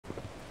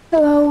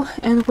Hello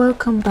and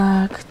welcome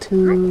back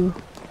to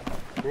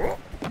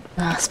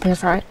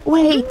Spiritfarer.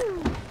 Wait!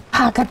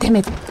 Ah, god damn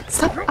it!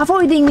 Stop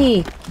avoiding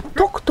me!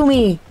 Talk to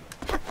me!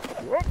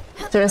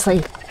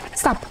 Seriously,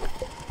 stop!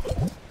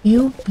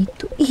 You need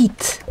to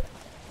eat!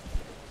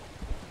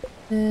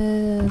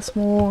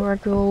 Small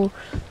regular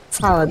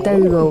salad, there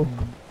you go.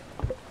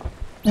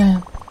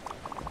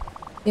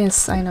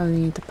 Yes, I know you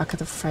need a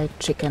packet of fried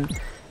chicken.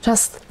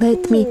 Just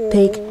let me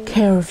take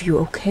care of you,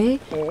 okay?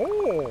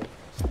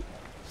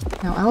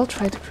 Now I'll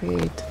try to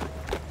create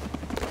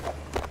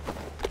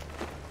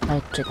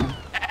fried chicken.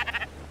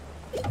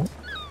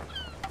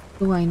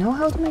 Do I know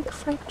how to make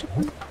fried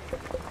chicken?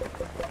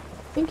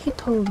 I think he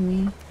told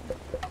me.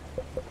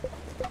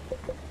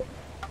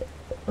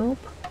 Nope.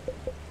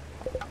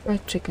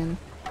 Fried chicken.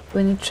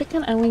 We need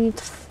chicken and we need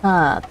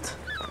fat.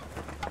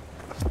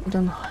 We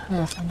don't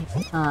have any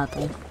fat,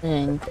 I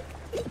think.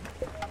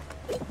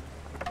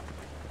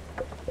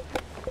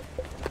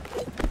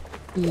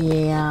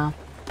 Yeah.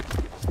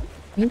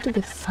 We need to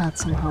get fat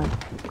somehow.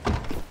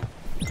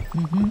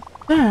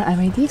 There, I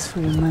made these for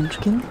you,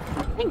 Munchkin.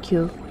 Thank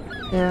you.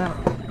 They're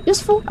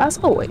useful as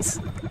always.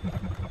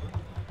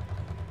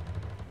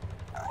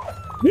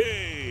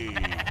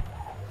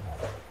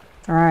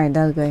 Alright,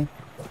 that guy.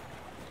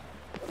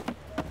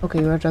 Okay,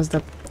 you're just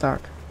that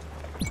dark.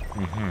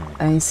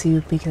 I see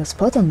you picked a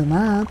spot on the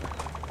map.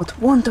 What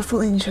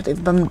wonderful initiative,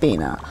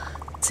 Bambina.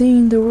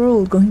 Seeing the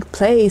world, going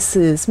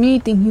places,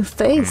 meeting new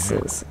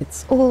faces.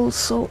 It's all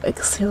so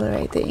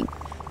exhilarating.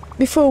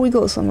 Before we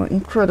go somewhere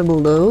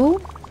incredible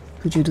though,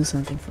 could you do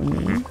something for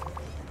me?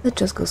 Let's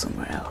just go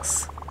somewhere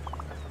else.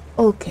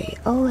 Okay,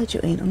 I'll let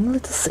you in on a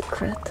little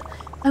secret.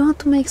 I want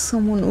to make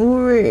someone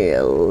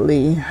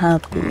really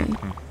happy.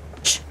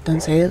 Shh,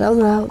 don't say it out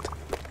loud.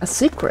 A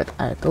secret,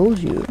 I told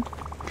you.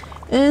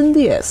 And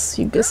yes,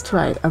 you guessed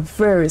right, a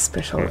very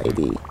special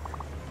lady.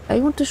 I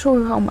want to show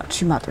you how much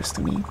she matters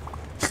to me.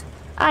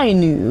 I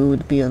knew you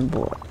would be on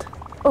board.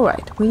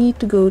 Alright, we need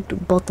to go to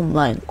Bottom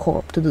Line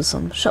Corp to do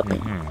some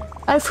shopping.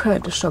 I've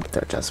heard the shop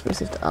there just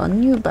received a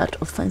new batch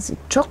of fancy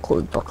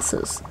chocolate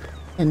boxes.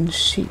 And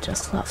she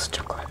just loves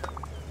chocolate.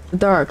 The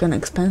dark and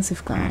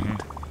expensive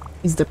kind.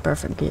 Is the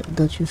perfect gift,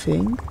 don't you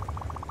think?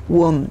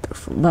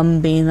 Wonderful.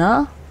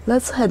 Bambina,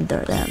 let's head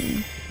there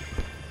then.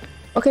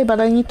 Okay, but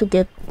I need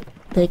to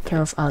take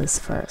care of Alice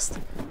first.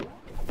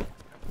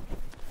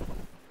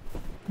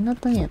 Not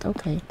done yet,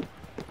 okay.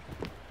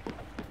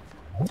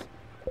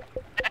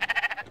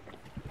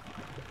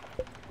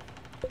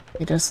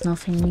 Okay, there's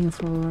nothing new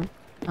for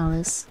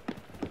Alice.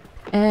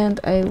 And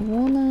I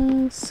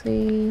wanna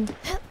see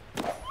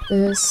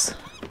this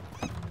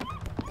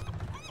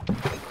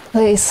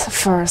place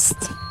first.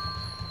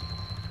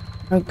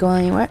 We're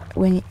going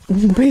anywhere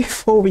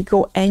before we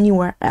go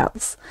anywhere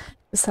else.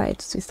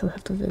 Besides, we still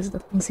have to visit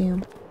the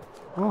museum.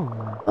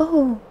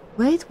 Oh,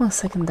 wait 1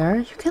 second there.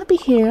 You can't be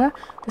here.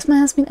 This man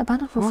has been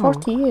abandoned for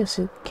 40 years.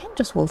 You can't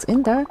just waltz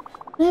in there.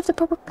 You have the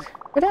proper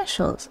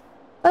credentials.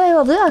 But I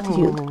love the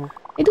attitude.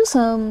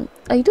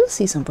 I do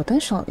see some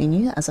potential in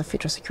you as a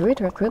future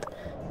security recruit.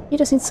 You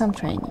just need some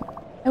training.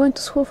 I went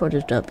to school for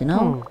this job, you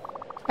know.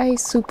 I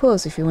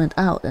suppose if you went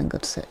out and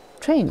got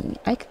training,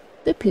 I could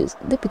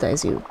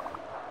deputize you.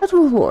 That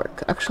would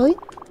work, actually.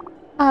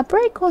 A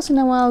break once in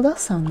a while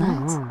does sound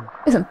nice.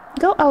 Listen,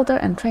 go out there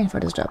and train for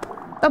this job.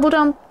 Double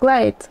jump,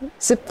 glide,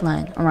 zip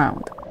line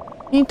around.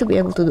 You need to be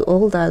able to do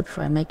all that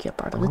before I make you a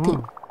part of the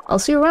team. I'll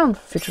see you around,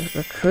 future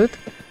recruit.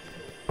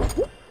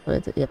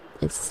 Yep,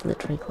 it's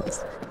literally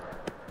close.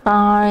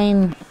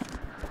 Fine.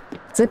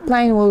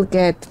 Zipline will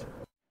get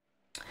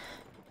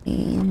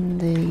in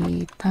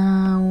the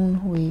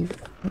town we've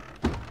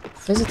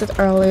visited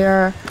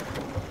earlier.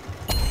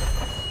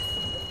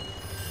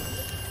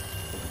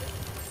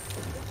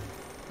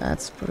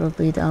 That's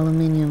probably the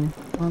aluminium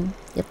one.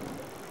 Yep.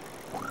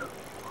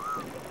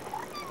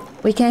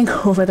 We can't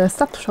go over there.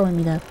 Stop showing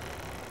me that.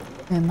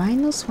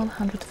 Minus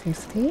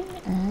 150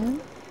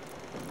 and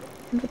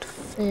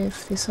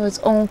 150. So it's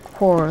on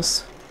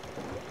course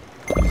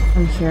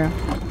from here.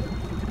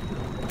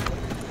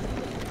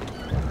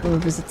 We'll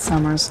visit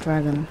Summer's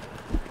dragon.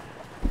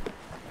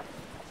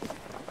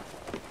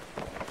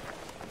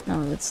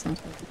 No, that's not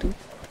what to do.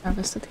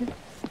 Harvest it here.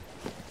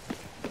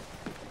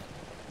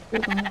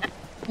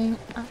 Hey,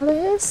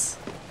 Alice?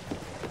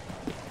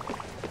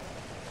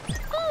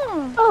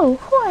 Oh,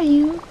 who are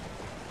you?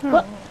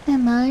 What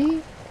am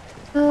I?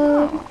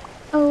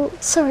 Oh,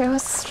 sorry, I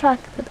was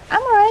distracted.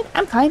 I'm alright,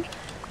 I'm fine.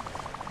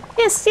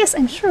 Yes,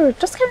 I'm sure.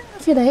 Just having a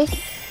few days.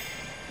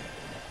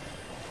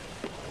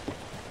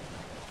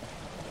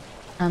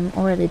 I'm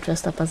already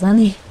dressed up as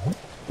Annie,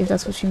 if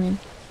that's what you mean.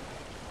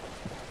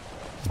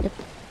 Yep.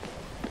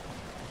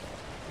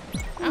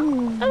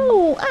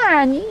 Oh,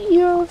 Annie,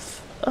 you're...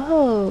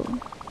 Oh,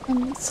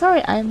 I'm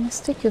sorry I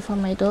mistook you for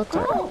my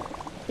daughter.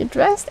 You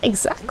dressed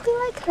exactly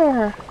like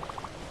her.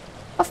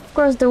 Of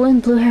course the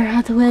wind blew her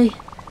hat away.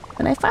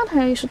 When I found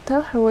her, you should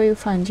tell her where you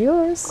found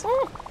yours.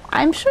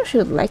 I'm sure she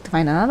would like to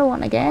find another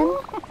one again.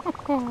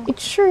 It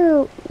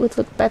sure would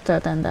look better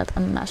than that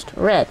unmatched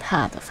red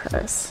hat of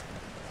hers.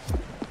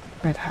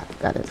 Red hat,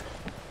 got it.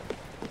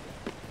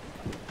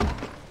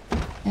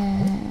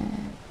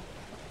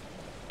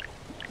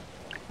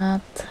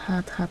 And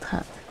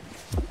hot.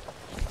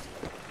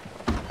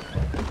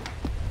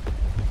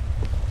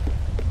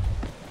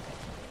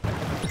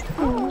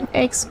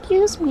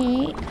 Excuse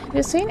me, have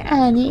you seen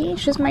Annie?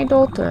 She's my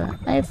daughter.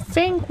 I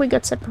think we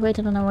got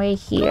separated on our way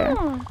here.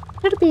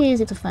 Should be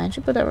easy to find.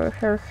 She put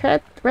her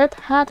red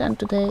hat on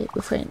today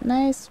with a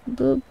nice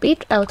blue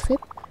beach outfit.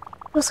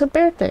 It was her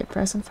birthday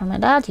present from my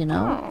dad, you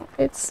know.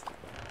 It's...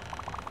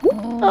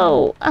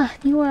 Oh,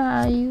 Annie, where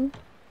are you?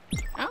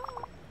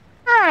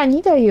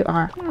 Annie, there you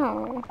are.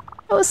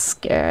 I was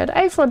scared.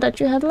 I thought that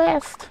you had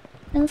left.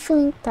 I'm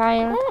feeling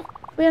tired.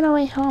 We're on our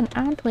way home,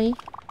 aren't we?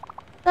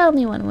 Tell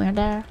me when we're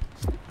there.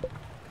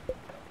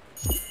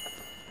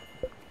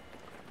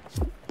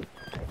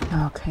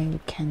 Okay, we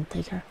can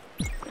take her.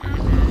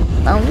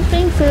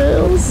 Something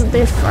feels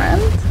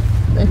different,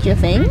 don't you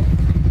think?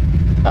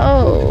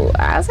 Oh,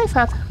 as I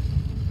thought.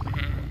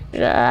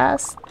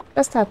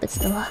 Just help it,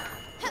 Stella.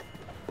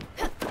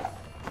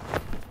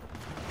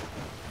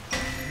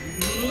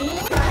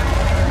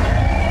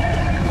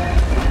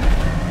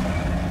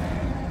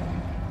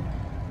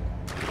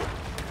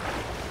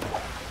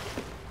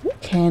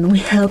 Can we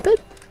help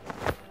it?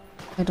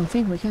 I don't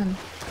think we can.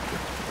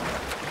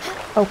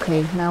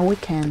 Okay, now we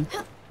can.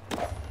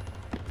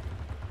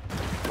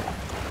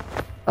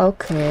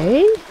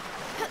 Okay.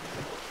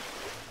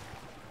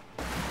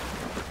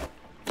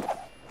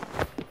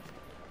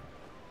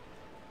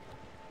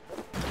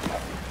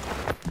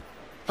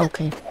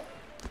 Okay.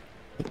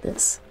 Like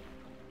this.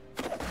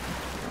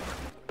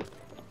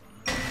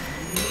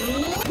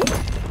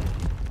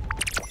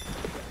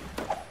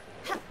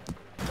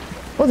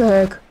 What the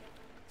heck?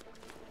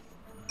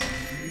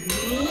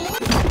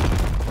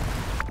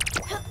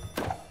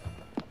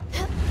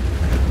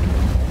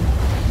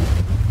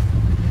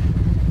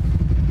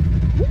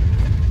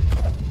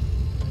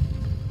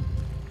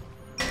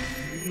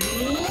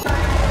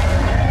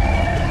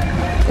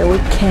 We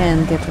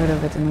can get rid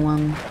of it in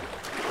one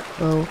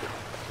go.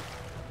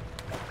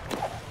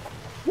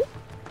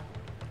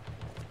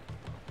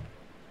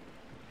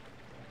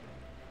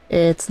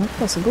 It's not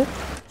possible,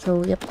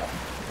 so yep.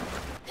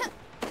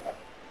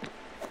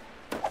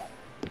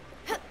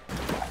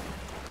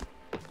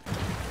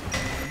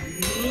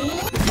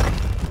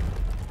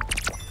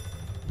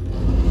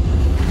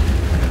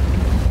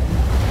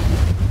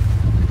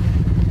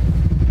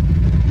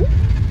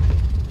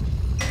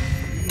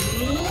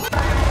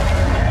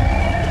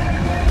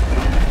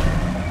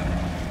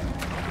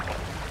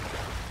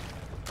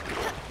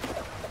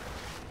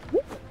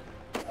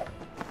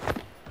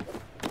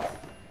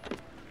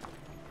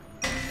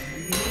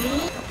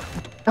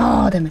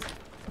 Oh, damn it.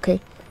 Okay.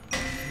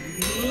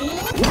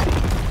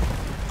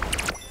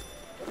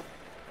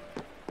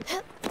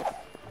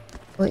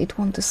 Well, it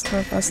won't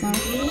disturb us now.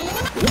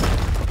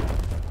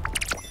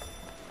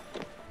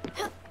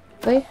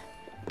 Okay.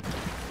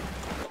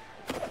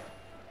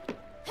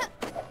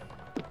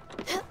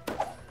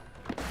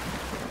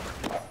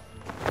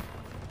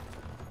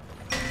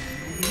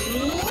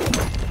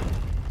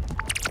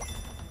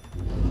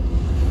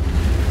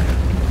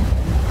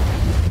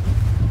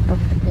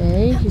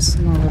 Okay, he's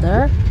over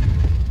there.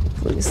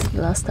 Hopefully this is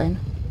the last time.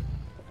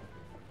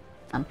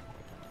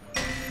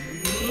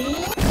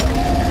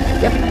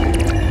 Yep.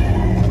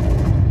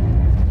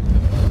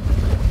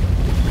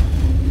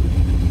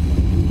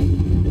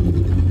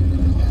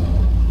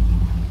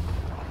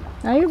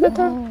 Are you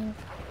better?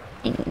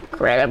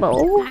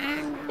 Incredible.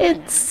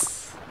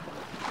 It's...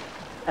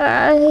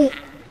 I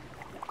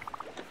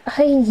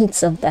need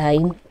some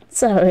time.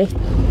 Sorry.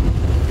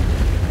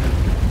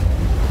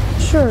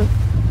 Sure.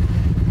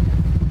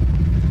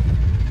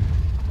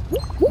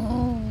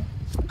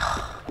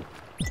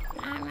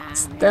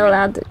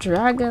 Stella the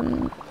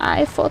dragon.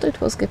 I thought it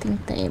was getting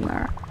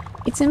tamer.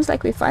 It seems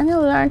like we finally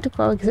learned to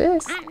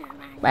coexist.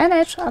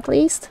 Manage, at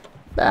least.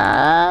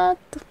 But...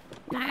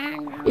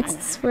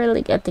 it's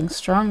really getting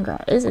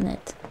stronger, isn't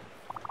it?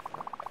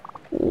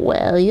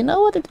 Well, you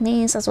know what it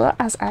means as well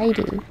as I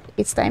do.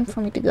 It's time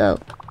for me to go.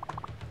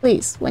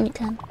 Please, when you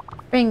can,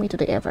 bring me to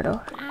the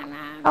Evna.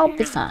 I'll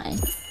be fine.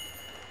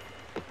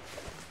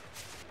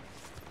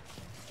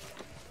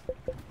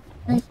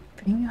 Can I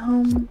bring you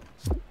home?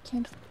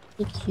 Can't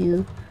take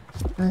you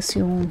unless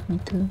you want me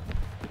to.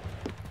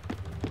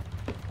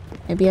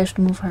 Maybe I should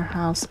move her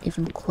house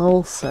even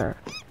closer.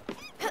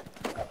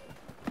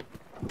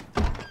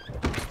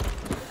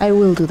 I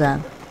will do that.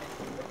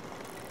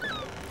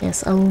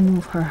 Yes, I will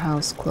move her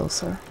house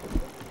closer.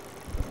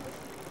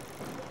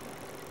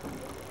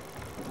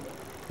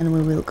 And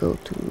we will go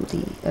to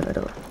the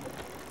Evna.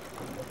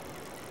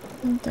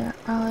 Isn't there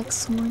Alex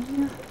somewhere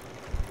here?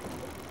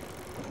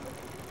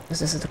 Because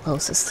this is the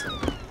closest.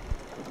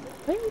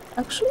 Wait,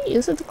 actually,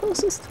 is it the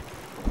closest?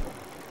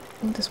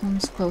 I think this one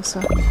is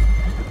closer.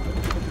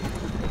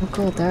 We'll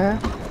go there.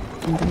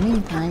 In the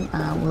meantime,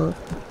 I will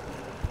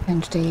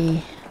change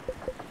the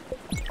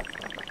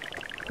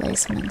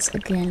placements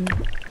again.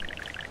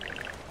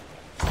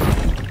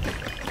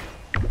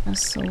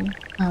 Just so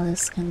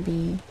Alice can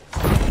be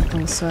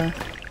closer.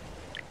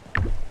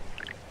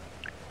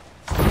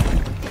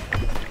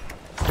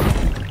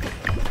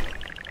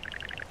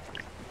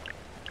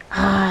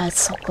 it's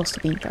so close to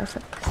being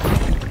perfect.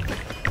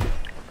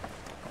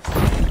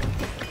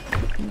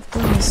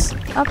 Bring this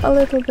up a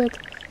little bit.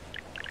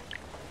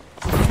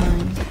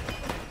 Fine.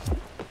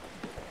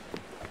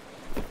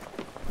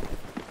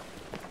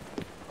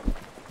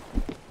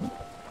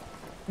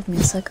 Give me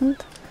a second.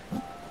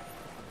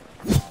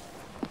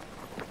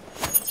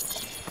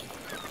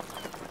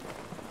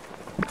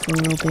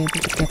 Hopefully we'll be able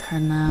to get her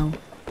now.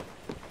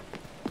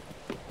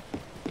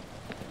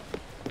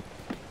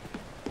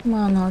 Come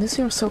on, Alice,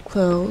 you're so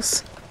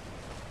close.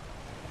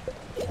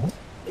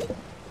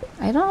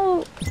 I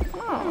don't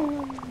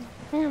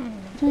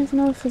even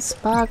know if it's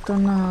bugged or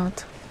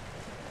not.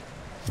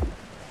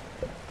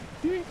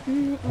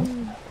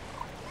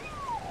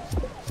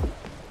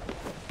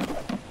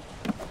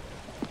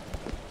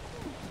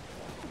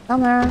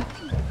 Come here.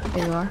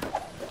 There you are.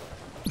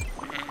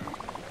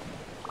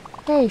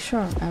 Okay,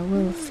 sure, I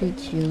will feed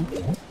you.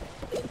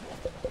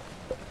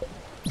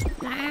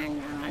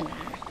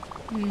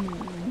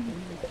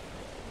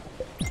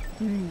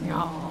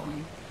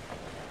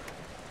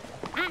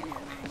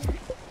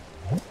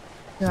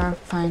 You are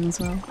fine as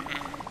well.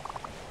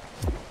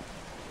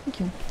 Thank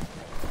you.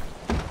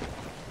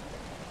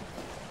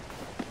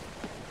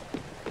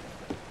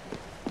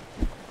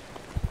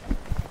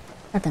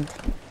 Attempt.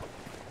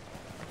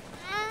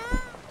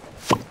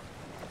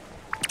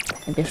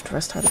 Maybe I should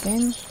restart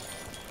again.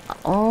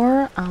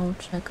 Or I'll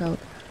check out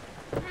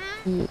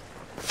the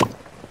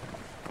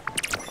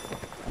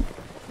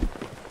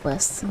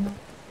quests.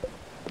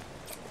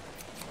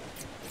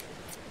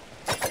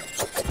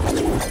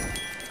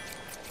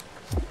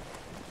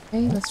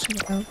 Okay, let's check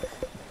it out.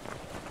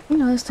 You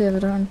know, stay over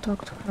there and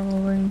talk to her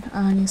while wearing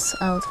Annie's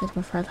outfit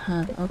with red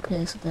hat.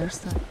 Okay, so there's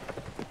that.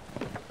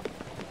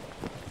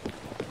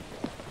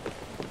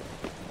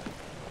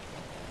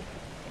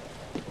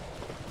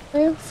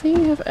 I think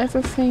you have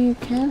everything you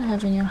can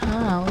have in your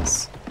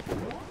house.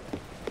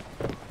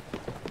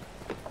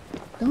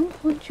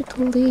 Don't want you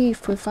to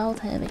leave without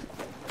having.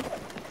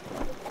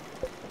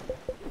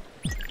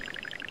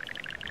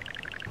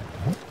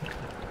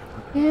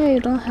 Yeah, you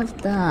don't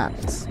have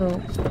that,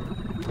 so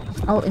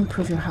I'll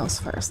improve your house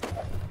first.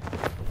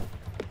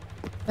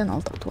 Then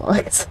I'll talk to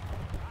Alex.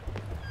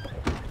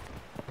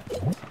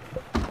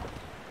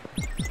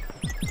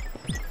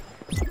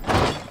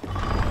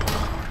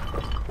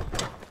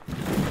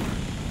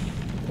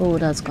 Oh,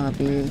 that's gonna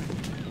be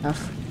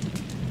tough.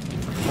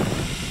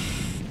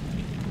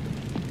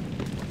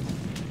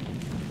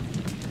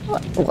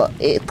 Well,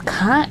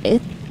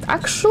 it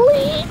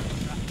actually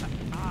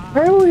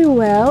very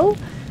well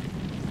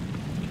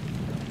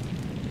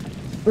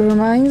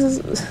reminds,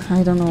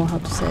 I don't know how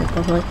to say it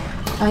properly.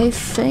 I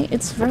think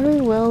it's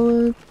very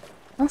well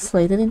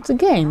translated into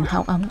game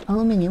how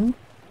aluminium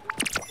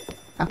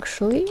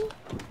actually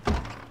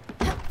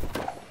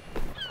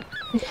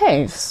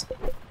behaves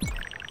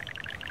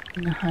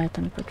in a high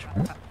temperature.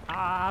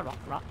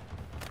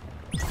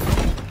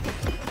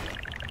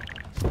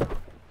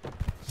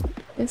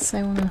 Yes,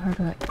 I want her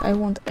to. I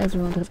want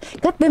everyone to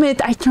have. God damn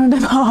it! I turned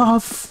them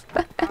off.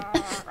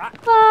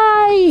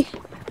 Why?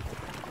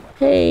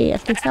 Hey,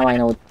 at least now I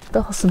know it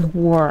doesn't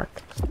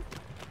work.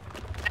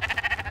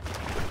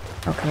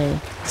 Okay,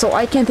 so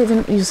I can't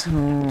even use.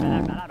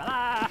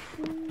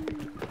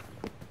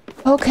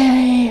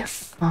 Okay,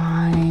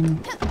 fine.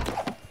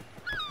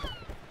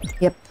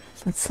 Yep,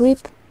 let's sleep.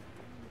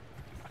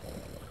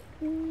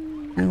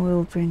 And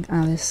we'll bring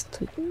Alice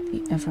to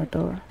the ever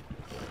door.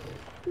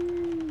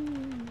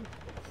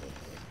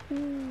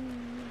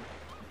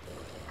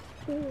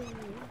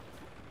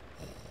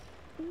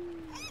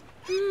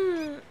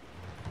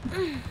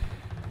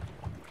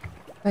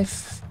 I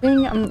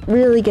think I'm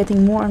really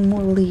getting more and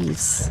more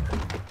leaves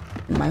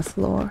in my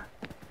floor.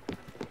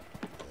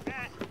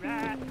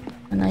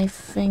 And I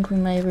think we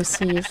may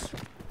receive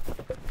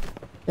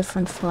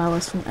different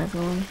flowers from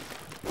everyone.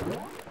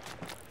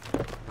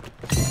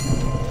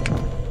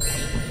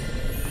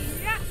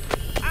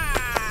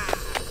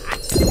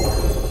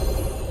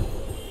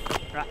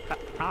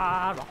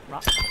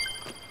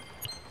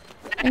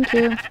 Thank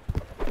you.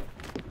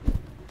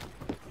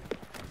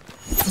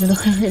 I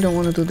really don't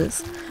want to do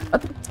this.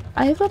 But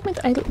I have to admit,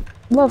 I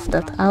love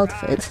that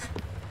outfit.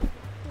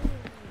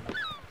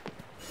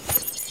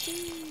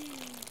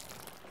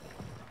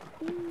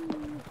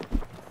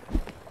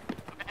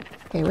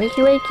 Okay,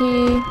 wakey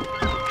wakey!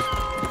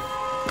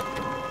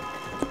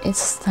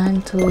 It's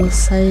time to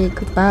say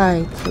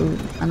goodbye to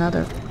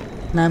another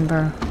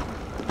member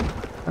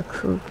of our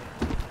crew.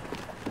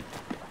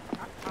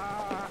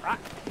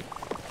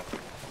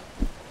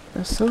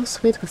 You're so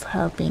sweet with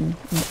helping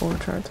in the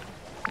orchard.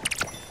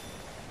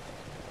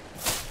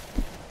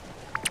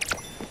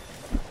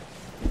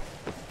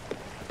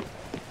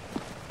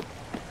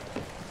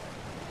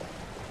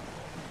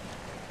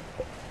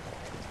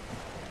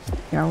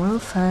 You're well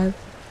fed.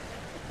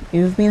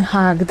 You've been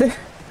hugged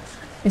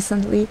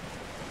recently.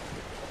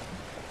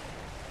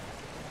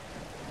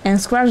 And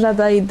scratch that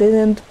I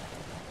didn't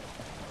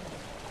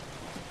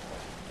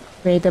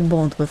create a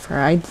bond with her.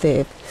 I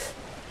did.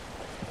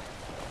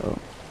 So.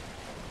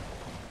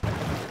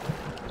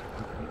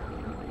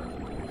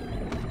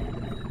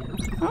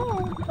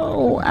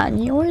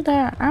 Annie, we're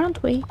there,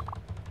 aren't we?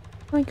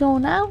 We go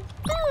now?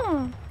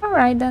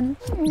 Alright then.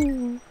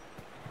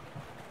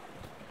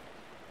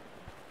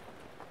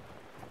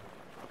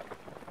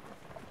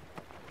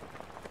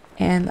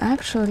 And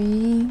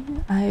actually,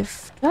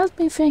 I've just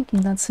been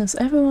thinking that since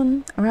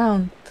everyone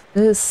around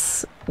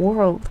this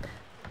world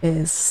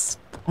is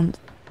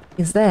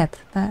dead,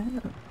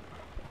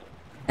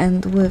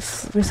 and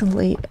we've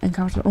recently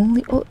encountered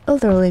only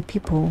elderly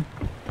people.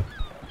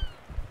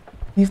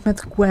 We've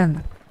met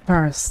Gwen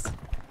first,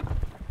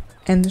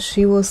 and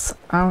she was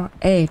our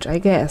age, I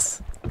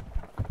guess.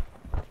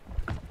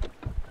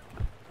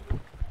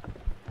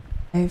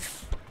 I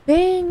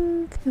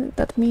think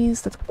that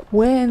means that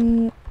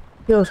Gwen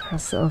killed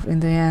herself in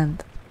the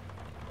end,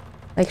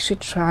 like she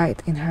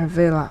tried in her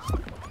villa.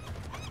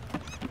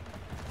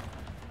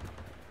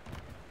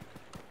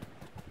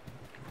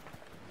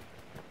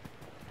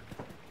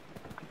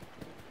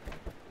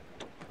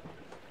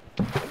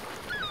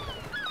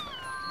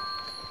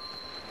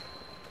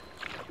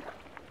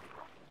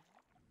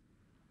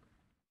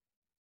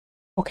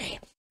 Okay,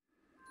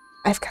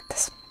 I've got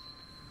this.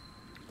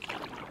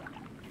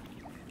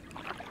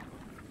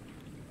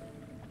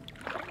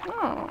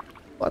 Oh,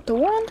 what a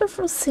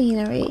wonderful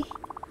scenery.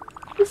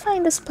 You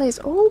find this place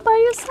all by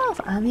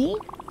yourself, Annie?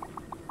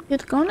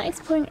 You'd gone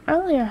exploring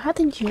earlier,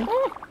 hadn't you?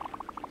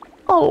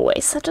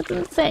 Always such an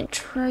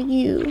adventurer,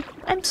 you.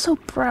 I'm so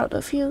proud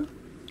of you.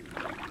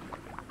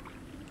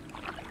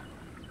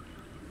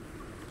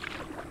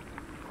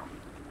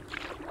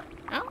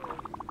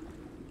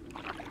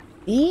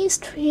 These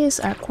trees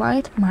are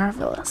quite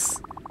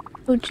marvelous.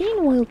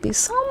 Eugene will be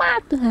so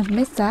mad to have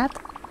missed that.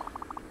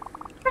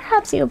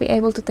 Perhaps you'll be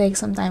able to take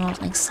some time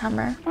off next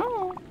summer.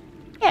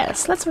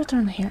 Yes, let's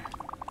return here.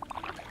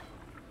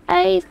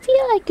 I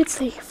feel I could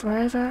stay here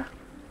forever.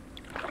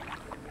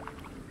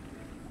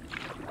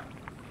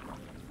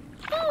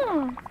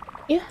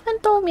 You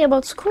haven't told me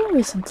about school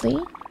recently.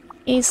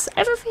 Is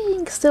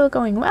everything still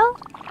going well?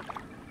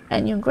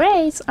 And your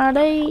grades, are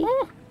they...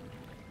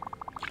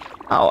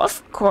 Oh,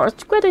 of course,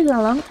 you quit it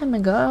a long time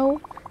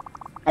ago.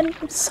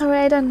 I'm sorry,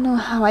 I don't know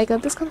how I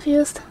got this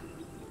confused.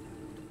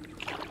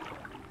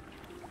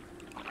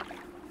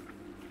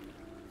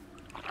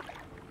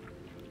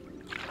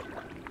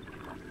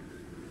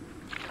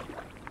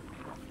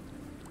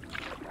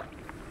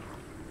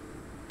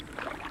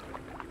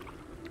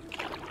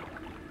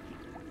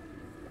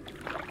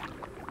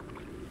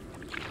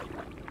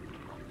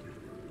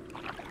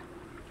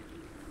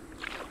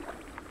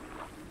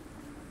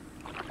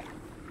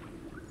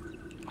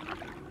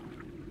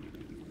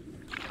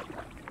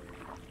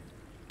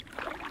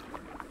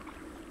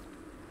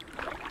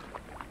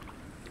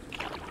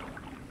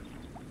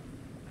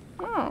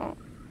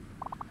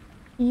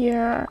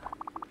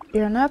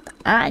 You're not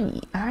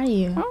Annie, are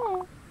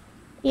you?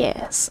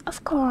 Yes,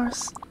 of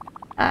course.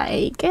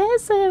 I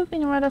guess I've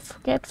been rather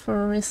forgetful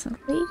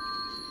recently.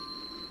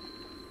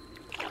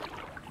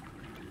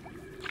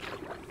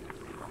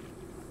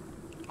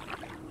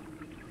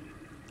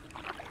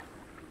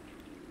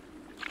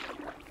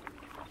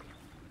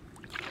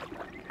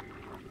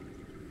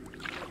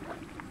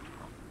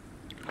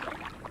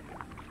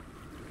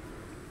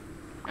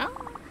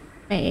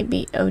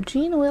 Maybe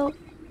Eugene will.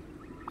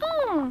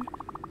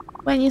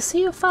 When you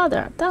see your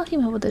father, tell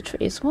him about the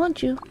trees,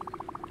 won't you?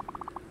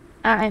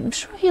 I'm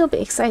sure he'll be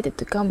excited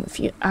to come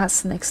with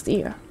us next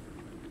year.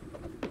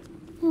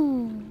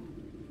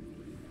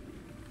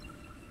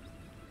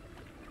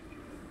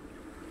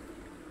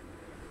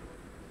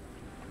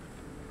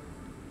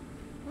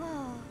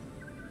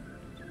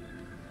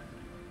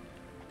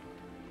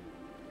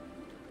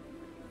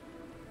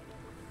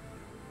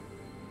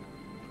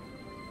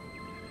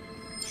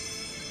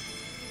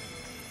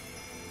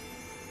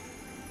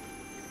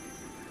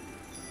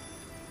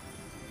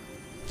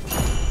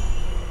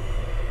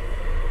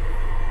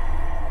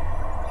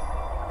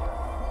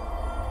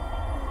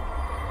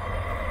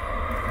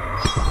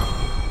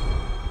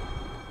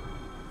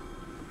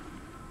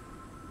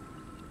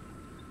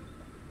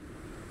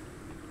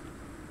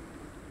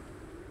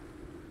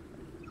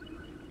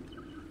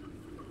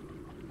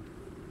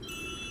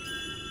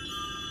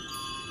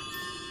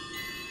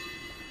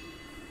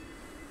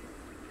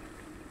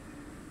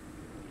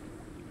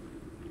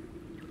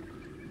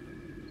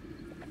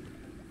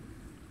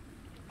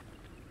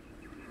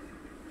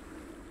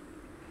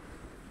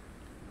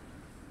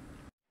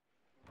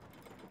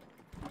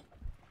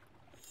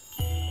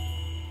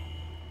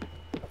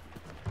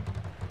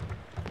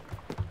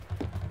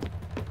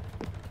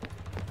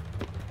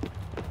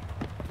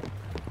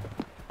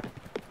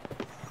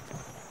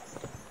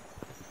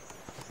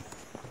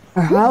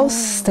 Our house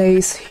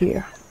stays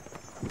here.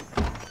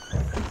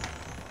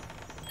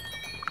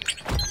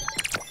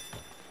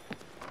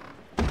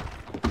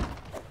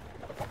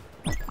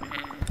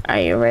 Are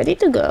you ready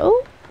to go?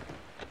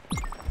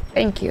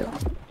 Thank you.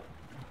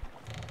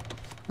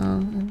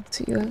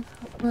 See you.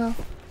 Well.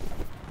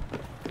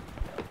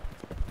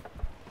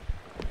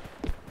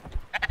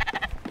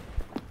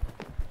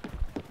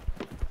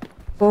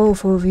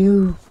 Both of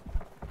you.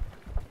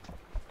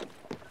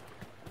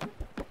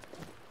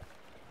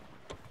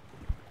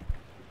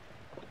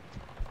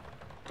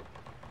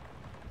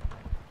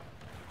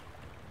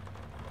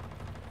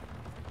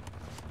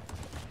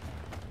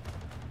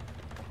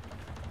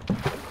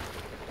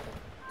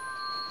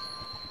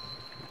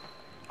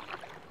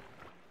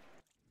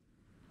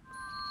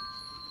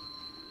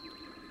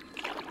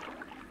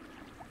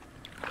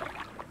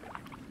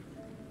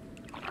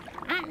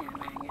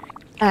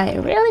 I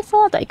really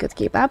thought I could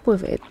keep up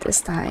with it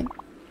this time.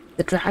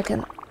 The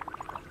dragon.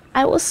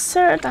 I was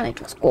certain it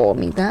was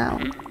calm me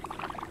down.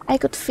 I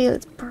could feel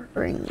it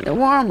purring, the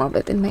warmth of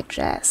it in my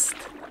chest.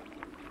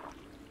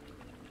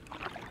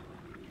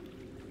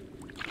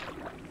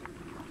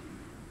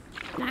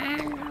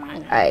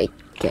 I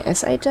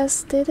guess I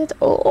just did it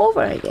all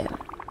over again.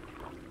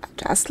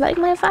 Just like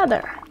my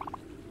father.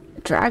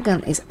 The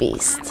dragon is a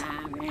beast.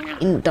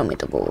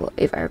 Indomitable,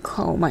 if I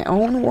recall my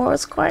own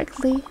words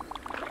correctly.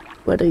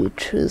 Whether you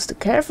choose to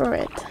care for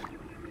it,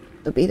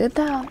 to beat it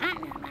down.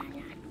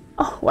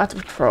 Oh, what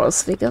would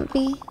Rose Vegan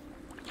be?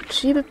 Would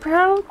she be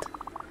proud?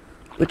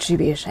 Would she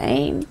be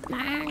ashamed?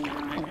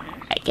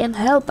 I can't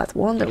help but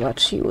wonder what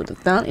she would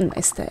have done in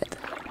my stead.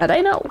 But I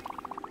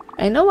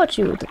know what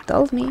she would have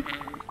told me.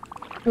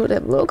 She would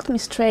have looked me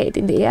straight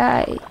in the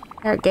eye.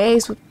 Her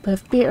gaze would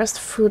have pierced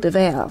through the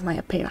veil of my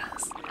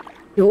appearance.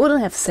 She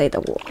wouldn't have said a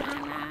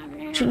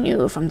word. She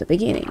knew from the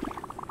beginning.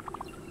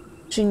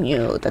 She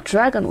knew the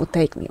dragon would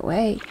take me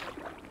away.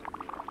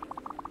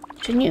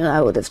 She knew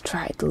I would have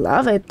tried to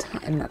love it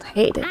and not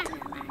hate it.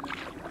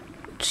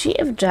 Would she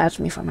have judged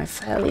me for my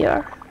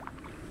failure?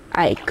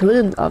 I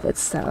couldn't love it,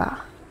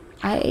 Stella.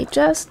 I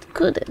just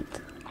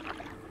couldn't.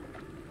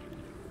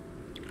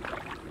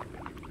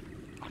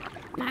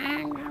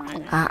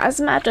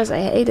 As much as I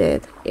hate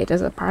it, it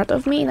is a part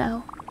of me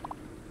now.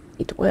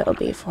 It will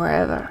be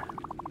forever.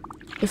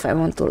 If I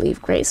want to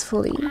live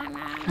gracefully,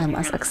 I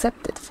must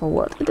accept it for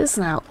what it is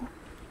now.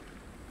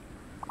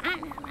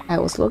 I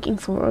was looking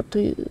forward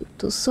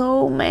to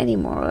so many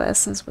more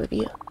lessons with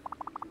you.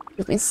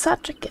 You've been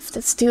such a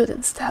gifted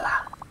student,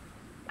 Stella.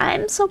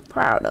 I'm so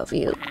proud of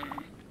you.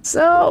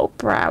 So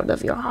proud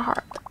of your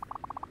heart.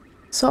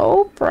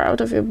 So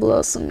proud of your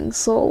blossoming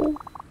soul.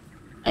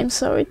 I'm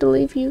sorry to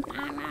leave you.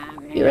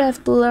 You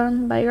have to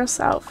learn by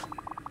yourself.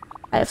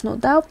 I have no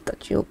doubt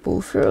that you'll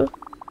pull through.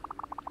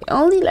 The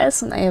only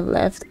lesson I have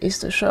left is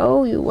to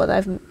show you what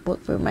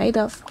we're made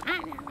of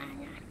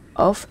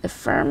a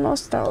ephemeral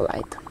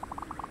starlight.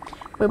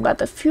 We're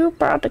but a few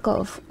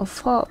particles of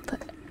thought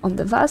on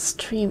the vast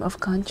stream of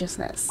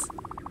consciousness.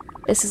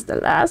 This is the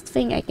last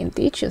thing I can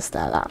teach you,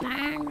 Stella.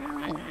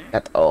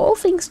 That all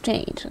things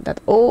change,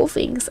 that all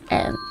things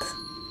end.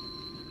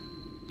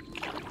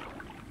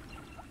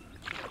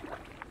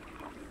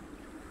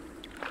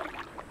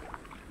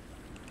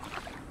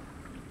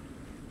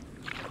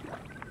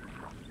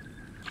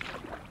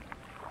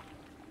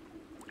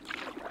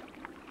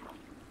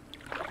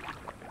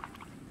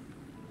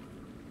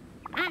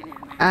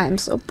 I'm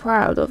so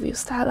proud of you,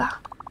 Stella.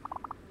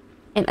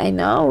 And I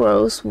know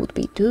Rose would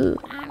be too.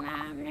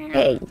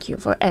 Thank you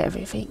for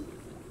everything.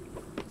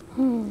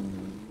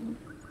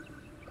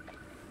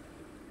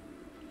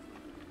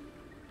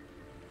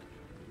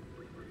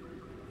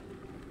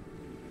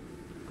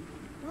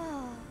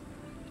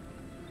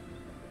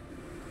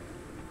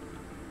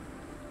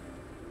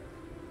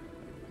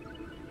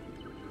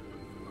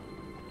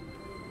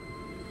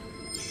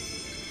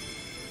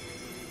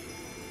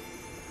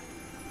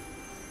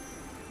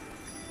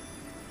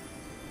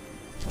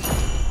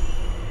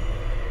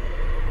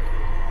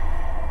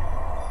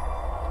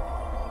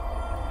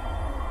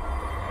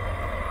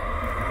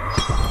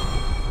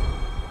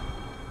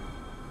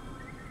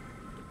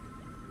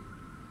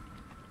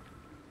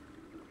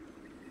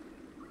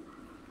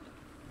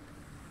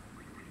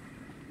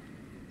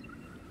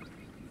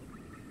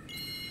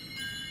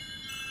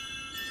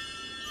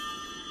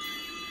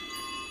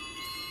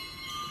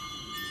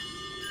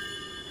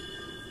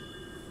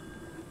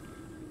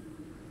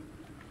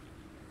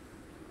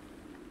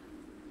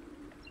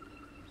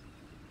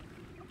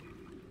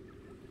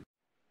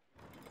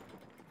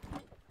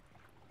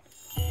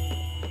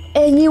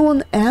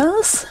 Anyone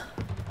else?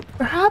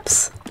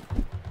 Perhaps?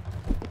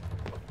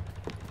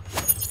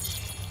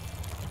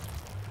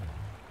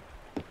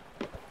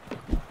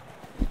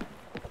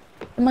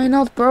 Am I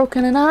not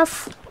broken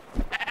enough?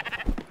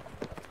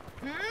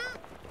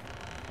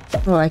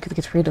 Well, I could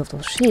get rid of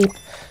those sheep.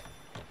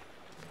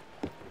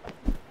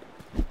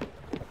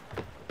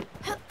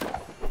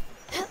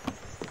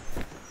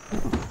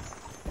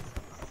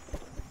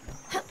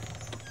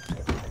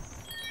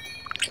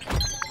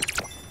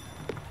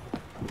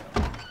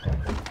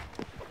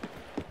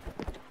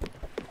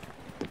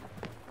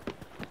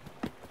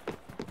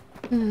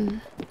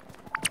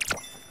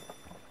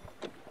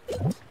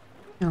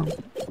 No.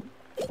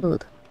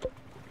 Food.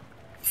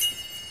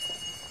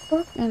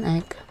 Pork and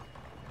egg.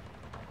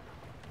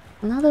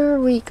 Another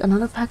week,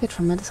 another package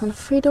from Medicine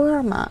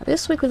Friedorma.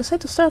 This week we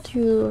decide to start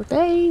your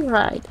day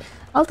right.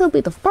 A little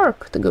bit of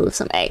pork to go with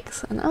some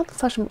eggs. An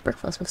old-fashioned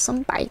breakfast with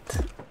some bite.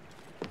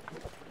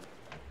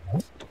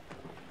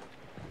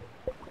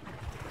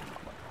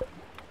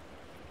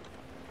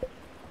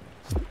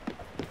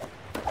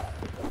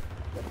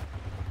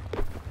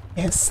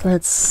 Yes,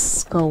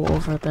 let's go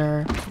over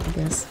there, I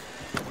guess.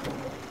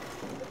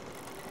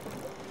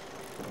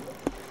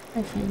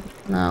 I think.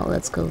 Now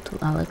let's go to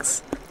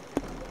Alex.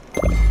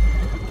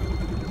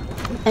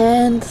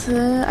 And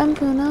I'm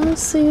gonna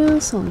see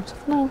you soon.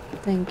 No,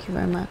 thank you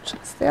very much.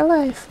 Stay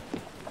alive.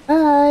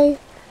 Bye!